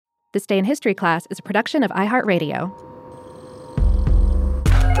This Day in History class is a production of iHeartRadio.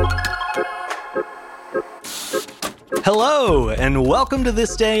 Hello, and welcome to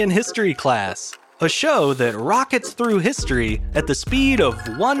This Day in History class, a show that rockets through history at the speed of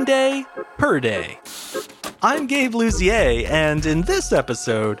one day per day. I'm Gabe Luzier, and in this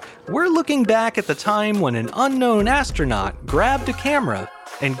episode, we're looking back at the time when an unknown astronaut grabbed a camera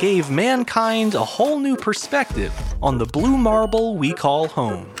and gave mankind a whole new perspective on the blue marble we call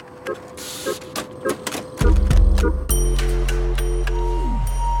home.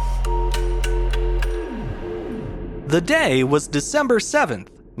 The day was December 7th,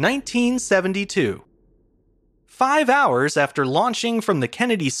 1972. 5 hours after launching from the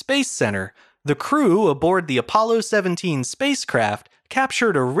Kennedy Space Center, the crew aboard the Apollo 17 spacecraft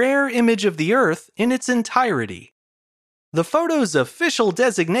captured a rare image of the Earth in its entirety. The photo's official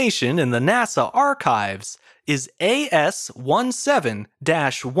designation in the NASA archives is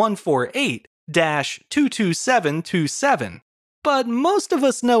AS-17-148-22727, but most of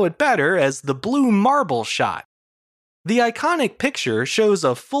us know it better as the blue marble shot. The iconic picture shows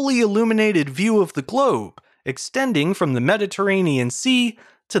a fully illuminated view of the globe, extending from the Mediterranean Sea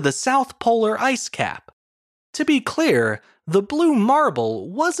to the South Polar ice cap. To be clear, the blue marble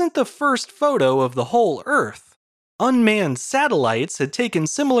wasn't the first photo of the whole Earth. Unmanned satellites had taken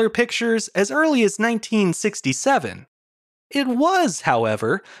similar pictures as early as 1967. It was,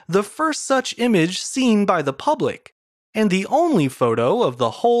 however, the first such image seen by the public, and the only photo of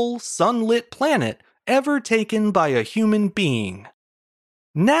the whole sunlit planet ever taken by a human being.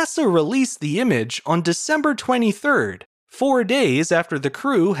 NASA released the image on December 23rd, 4 days after the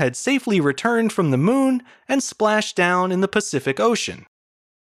crew had safely returned from the moon and splashed down in the Pacific Ocean.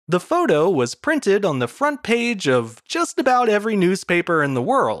 The photo was printed on the front page of just about every newspaper in the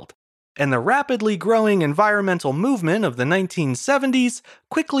world, and the rapidly growing environmental movement of the 1970s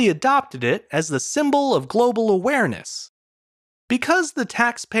quickly adopted it as the symbol of global awareness. Because the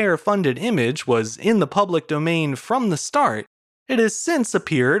taxpayer-funded image was in the public domain from the start, it has since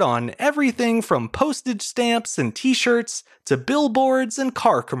appeared on everything from postage stamps and t-shirts to billboards and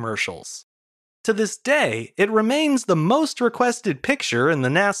car commercials. To this day, it remains the most requested picture in the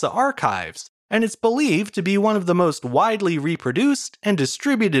NASA archives, and it's believed to be one of the most widely reproduced and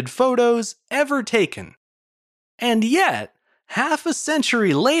distributed photos ever taken. And yet, half a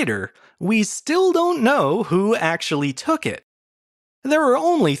century later, we still don't know who actually took it. There are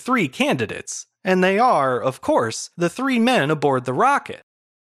only 3 candidates, and they are, of course, the 3 men aboard the rocket: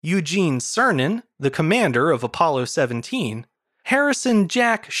 Eugene Cernan, the commander of Apollo 17, Harrison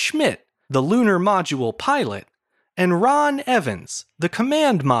Jack Schmitt, the lunar module pilot, and Ron Evans, the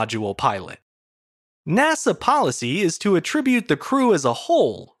command module pilot. NASA policy is to attribute the crew as a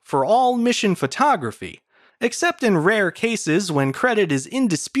whole for all mission photography, except in rare cases when credit is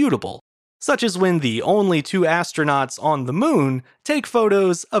indisputable, such as when the only 2 astronauts on the moon take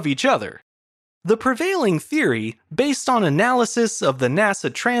photos of each other. The prevailing theory, based on analysis of the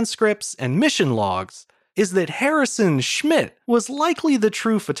NASA transcripts and mission logs, is that Harrison Schmitt was likely the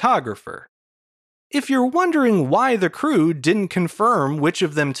true photographer. If you're wondering why the crew didn't confirm which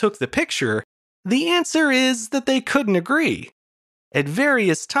of them took the picture, the answer is that they couldn't agree. At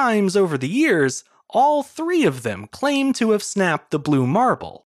various times over the years, all 3 of them claimed to have snapped the blue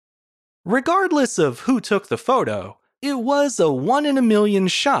marble. Regardless of who took the photo, it was a 1 in a million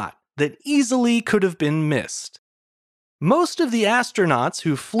shot that easily could have been missed. Most of the astronauts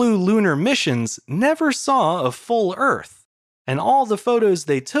who flew lunar missions never saw a full Earth, and all the photos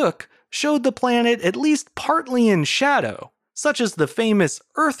they took showed the planet at least partly in shadow, such as the famous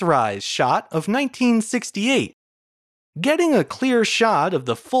Earthrise shot of 1968. Getting a clear shot of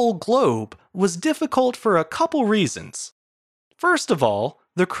the full globe was difficult for a couple reasons. First of all,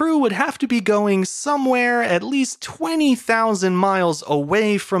 the crew would have to be going somewhere at least 20,000 miles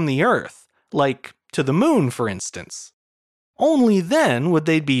away from the Earth, like to the moon, for instance. Only then would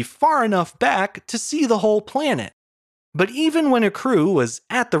they be far enough back to see the whole planet. But even when a crew was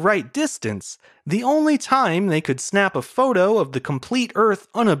at the right distance, the only time they could snap a photo of the complete Earth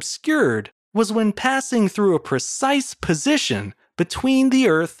unobscured was when passing through a precise position between the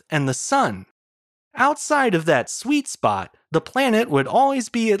Earth and the Sun. Outside of that sweet spot, the planet would always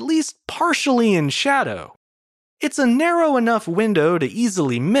be at least partially in shadow. It's a narrow enough window to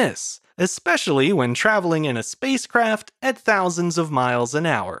easily miss, especially when traveling in a spacecraft at thousands of miles an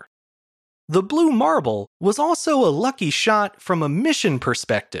hour. The blue marble was also a lucky shot from a mission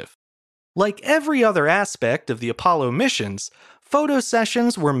perspective. Like every other aspect of the Apollo missions, photo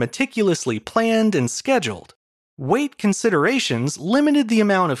sessions were meticulously planned and scheduled. Weight considerations limited the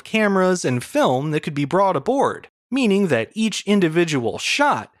amount of cameras and film that could be brought aboard, meaning that each individual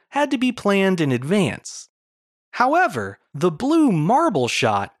shot had to be planned in advance. However, the blue marble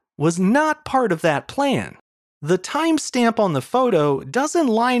shot was not part of that plan. The timestamp on the photo doesn't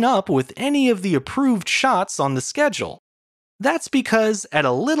line up with any of the approved shots on the schedule. That's because at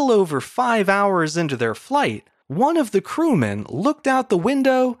a little over 5 hours into their flight, one of the crewmen looked out the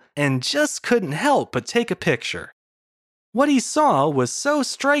window and just couldn't help but take a picture. What he saw was so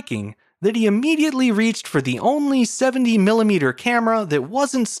striking that he immediately reached for the only 70mm camera that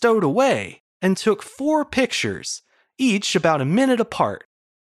wasn't stowed away and took 4 pictures, each about a minute apart.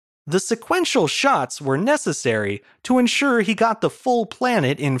 The sequential shots were necessary to ensure he got the full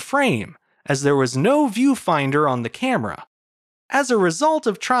planet in frame, as there was no viewfinder on the camera. As a result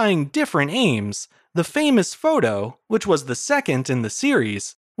of trying different aims, the famous photo, which was the second in the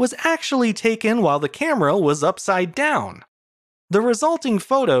series, was actually taken while the camera was upside down. The resulting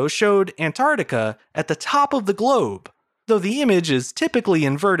photo showed Antarctica at the top of the globe, though the image is typically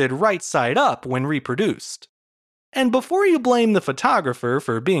inverted right side up when reproduced. And before you blame the photographer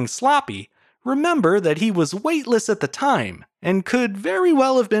for being sloppy, remember that he was weightless at the time and could very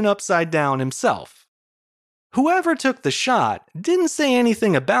well have been upside down himself. Whoever took the shot didn't say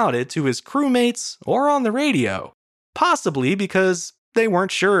anything about it to his crewmates or on the radio, possibly because they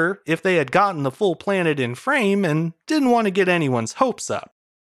weren't sure if they had gotten the full planet in frame and didn't want to get anyone's hopes up.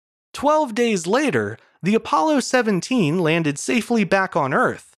 12 days later, the Apollo 17 landed safely back on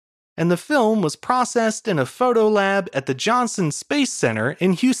Earth, and the film was processed in a photo lab at the Johnson Space Center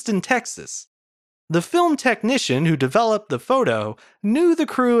in Houston, Texas. The film technician who developed the photo knew the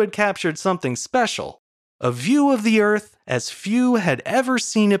crew had captured something special, a view of the Earth as few had ever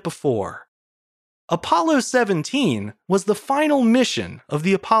seen it before. Apollo 17 was the final mission of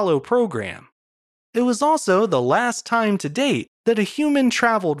the Apollo program. It was also the last time to date that a human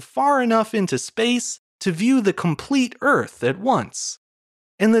traveled far enough into space to view the complete Earth at once.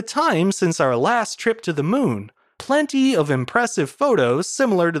 In the time since our last trip to the moon, plenty of impressive photos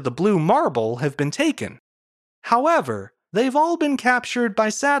similar to the blue marble have been taken. However, they've all been captured by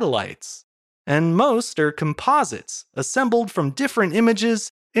satellites, and most are composites assembled from different images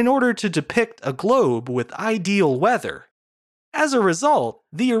in order to depict a globe with ideal weather. As a result,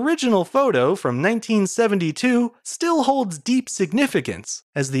 the original photo from 1972 still holds deep significance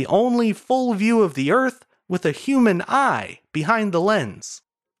as the only full view of the Earth with a human eye behind the lens.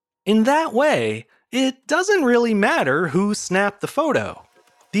 In that way, it doesn't really matter who snapped the photo.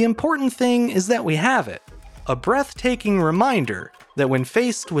 The important thing is that we have it, a breathtaking reminder that when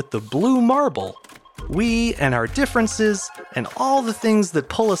faced with the blue marble, we and our differences and all the things that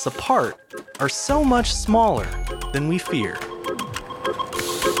pull us apart are so much smaller than we fear.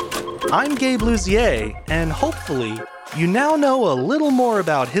 I'm Gabe Luzier, and hopefully, you now know a little more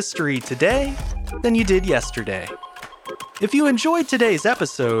about history today than you did yesterday. If you enjoyed today's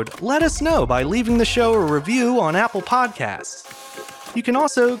episode, let us know by leaving the show a review on Apple Podcasts. You can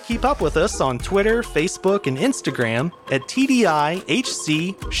also keep up with us on Twitter, Facebook, and Instagram at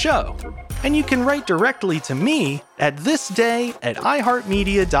TDIHC Show. And you can write directly to me at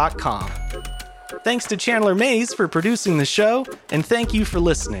thisday@iheartmedia.com. Thanks to Chandler Mays for producing the show, and thank you for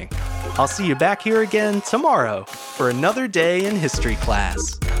listening. I'll see you back here again tomorrow for another day in history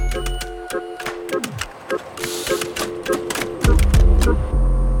class.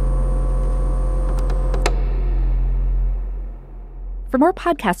 For more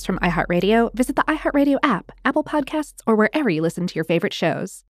podcasts from iHeartRadio, visit the iHeartRadio app, Apple Podcasts, or wherever you listen to your favorite shows.